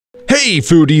Hey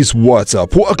foodies, what's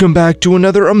up? Welcome back to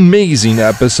another amazing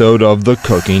episode of The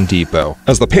Cooking Depot.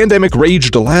 As the pandemic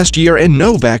raged last year and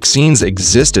no vaccines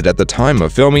existed at the time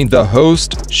of filming, the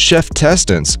host, chef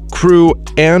testants, crew,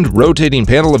 and rotating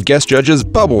panel of guest judges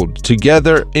bubbled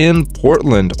together in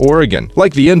Portland, Oregon,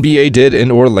 like the NBA did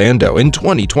in Orlando in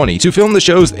 2020 to film the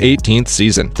show's 18th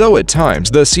season. Though at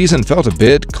times, the season felt a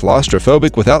bit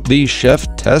claustrophobic without the chef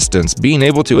testants being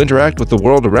able to interact with the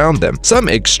world around them. Some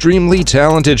extremely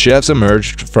talented chefs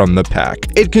emerged from the pack.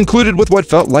 It concluded with what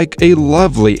felt like a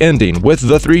lovely ending, with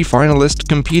the three finalists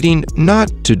competing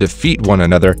not to defeat one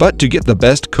another, but to get the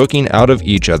best cooking out of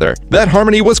each other. That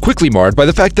harmony was quickly marred by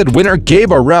the fact that winner Gabe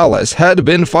Arales had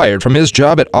been fired from his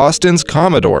job at Austin's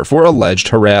Commodore for alleged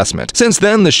harassment. Since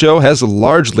then, the show has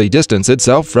largely distanced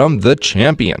itself from the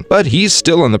champion, but he's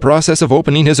still in the process of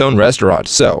opening his own restaurant.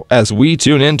 So, as we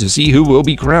tune in to see who will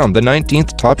be crowned the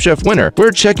 19th Top Chef winner,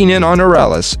 we're checking in on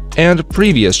Arales and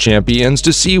previous champions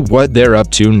to see what they're up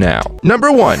to now.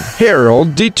 Number 1. Harold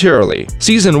DiTurley.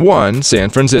 Season 1, San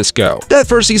Francisco. That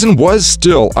first season was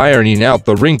still ironing out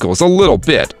the wrinkles a little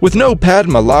bit. With no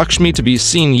Padma Lakshmi to be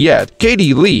seen yet,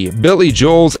 Katie Lee, Billy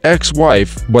Joel's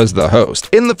ex-wife, was the host.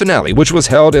 In the finale, which was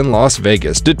held in Las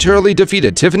Vegas, DiTurley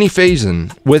defeated Tiffany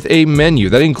Faison with a menu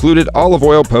that included olive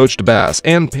oil poached bass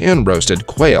and pan-roasted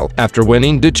quail. After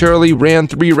winning, DiTurley ran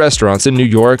 3 restaurants in New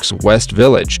York's West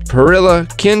Village: Perilla,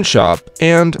 Kin Shop,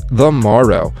 and The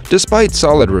Morrow. Despite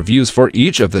solid reviews for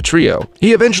each of the trio,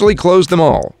 he eventually closed them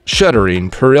all,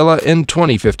 shuttering Perilla in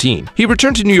 2015. He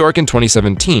returned to New York in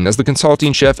 2017 as the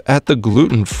consulting chef at the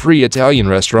gluten-free Italian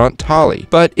restaurant Tali,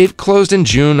 but it closed in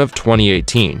June of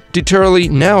 2018. DiTurley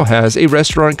now has a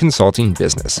restaurant consulting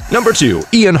business. Number 2.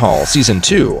 Ian Hall, Season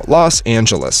 2, Los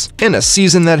Angeles. In a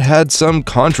season that had some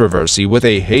controversy with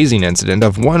a hazing incident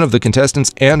of one of the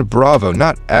contestants and Bravo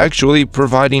not actually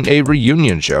providing a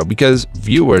reunion show because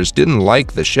viewers didn't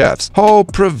like the chefs, Hall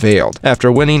prevailed.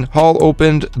 After winning, Hall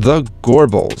opened The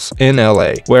Gorbals in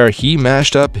LA, where he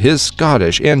mashed up his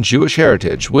Scottish and Jewish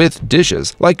heritage with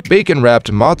dishes like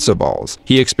bacon-wrapped matzo balls.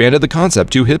 He expanded the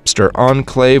concept to hipster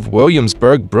enclave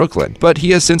Williamsburg, Brooklyn, but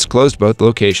he has since closed both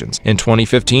locations. In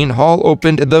 2015, Hall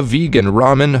opened the Vegan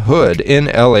Ramen Hood in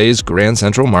LA's Grand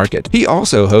Central Market. He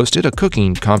also hosted a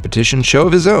cooking competition show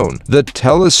of his own, the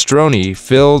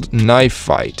Telestroni-filled Knife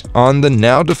Fight, on the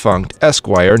now-defunct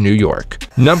Esquire, New York.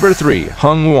 Number 3.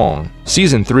 Hung Wong.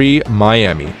 Season 3,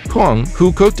 Miami. Hung,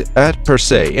 who cooked at Per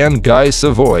Se and Guy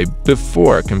Savoy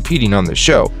before competing on the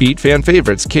show, beat fan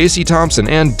favorites Casey Thompson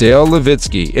and Dale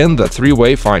Levitsky in the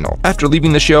 3-way final. After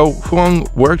leaving the show, Hung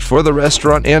worked for the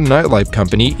restaurant and nightlife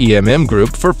company EMM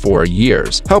Group for 4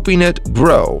 years, helping it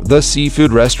grow the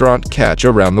seafood restaurant Catch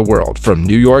around the world, from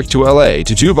New York to LA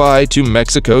to Dubai to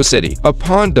Mexico City.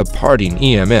 Upon departing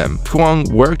EMM, Hung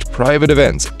worked private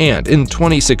events, and in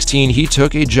 2016 he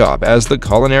took a job as the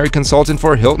culinary consultant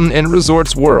for Hilton and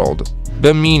Resorts World,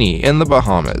 Bimini in the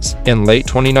Bahamas. In late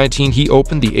 2019, he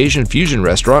opened the Asian fusion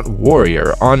restaurant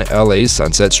Warrior on LA's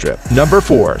Sunset Strip. Number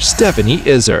 4. Stephanie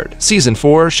Izard. Season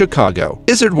 4, Chicago.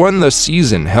 Izard won the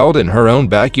season held in her own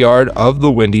backyard of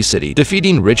the Windy City,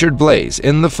 defeating Richard Blais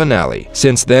in the finale.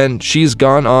 Since then, she's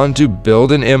gone on to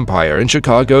build an empire in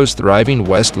Chicago's thriving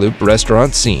West Loop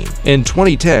restaurant scene. In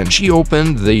 2010, she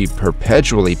opened the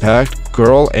perpetually packed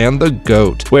Girl and the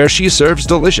Goat, where she serves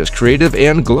delicious, creative,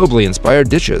 and globally inspired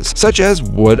dishes, such as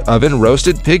wood oven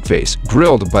roasted pig face,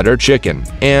 grilled butter chicken,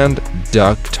 and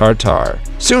duck tartare.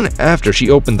 Soon after, she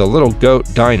opened the Little Goat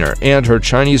Diner and her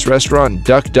Chinese restaurant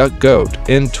Duck Duck Goat.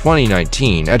 In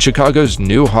 2019, at Chicago's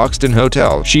New Hoxton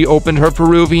Hotel, she opened her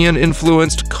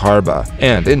Peruvian-influenced Carba,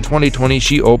 and in 2020,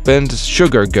 she opened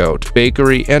Sugar Goat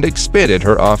Bakery and expanded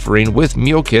her offering with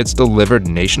meal kits delivered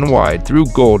nationwide through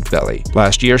Goldbelly.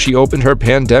 Last year, she opened her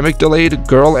pandemic-delayed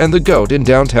Girl and the Goat in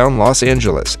downtown Los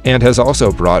Angeles, and has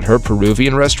also brought her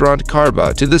Peruvian restaurant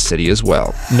Carba to the city as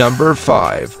well. Number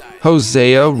 5.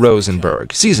 Hosea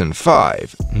Rosenberg. Season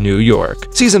 5, New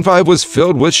York. Season 5 was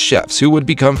filled with chefs who would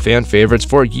become fan favorites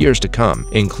for years to come,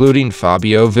 including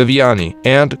Fabio Viviani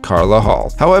and Carla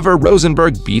Hall. However,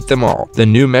 Rosenberg beat them all. The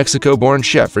New Mexico-born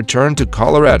chef returned to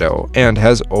Colorado and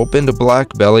has opened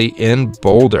Black Belly in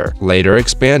Boulder, later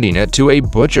expanding it to a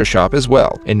butcher shop as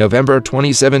well. In November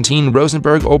 2017,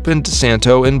 Rosenberg opened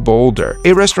Santo in Boulder,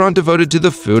 a restaurant devoted to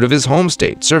the food of his home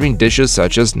state, serving dishes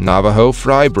such as Navajo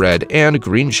fry bread and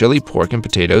green chili chili pork and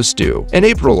potato stew. In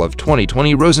April of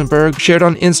 2020, Rosenberg shared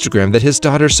on Instagram that his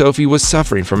daughter Sophie was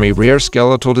suffering from a rare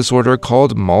skeletal disorder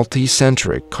called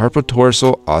multicentric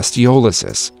carpodorsal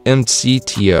osteolysis,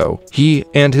 MCTO. He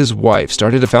and his wife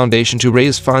started a foundation to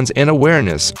raise funds and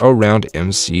awareness around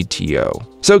MCTO.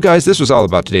 So guys, this was all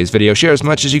about today's video. Share as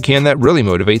much as you can. That really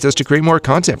motivates us to create more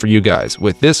content for you guys.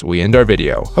 With this, we end our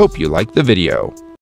video. Hope you liked the video.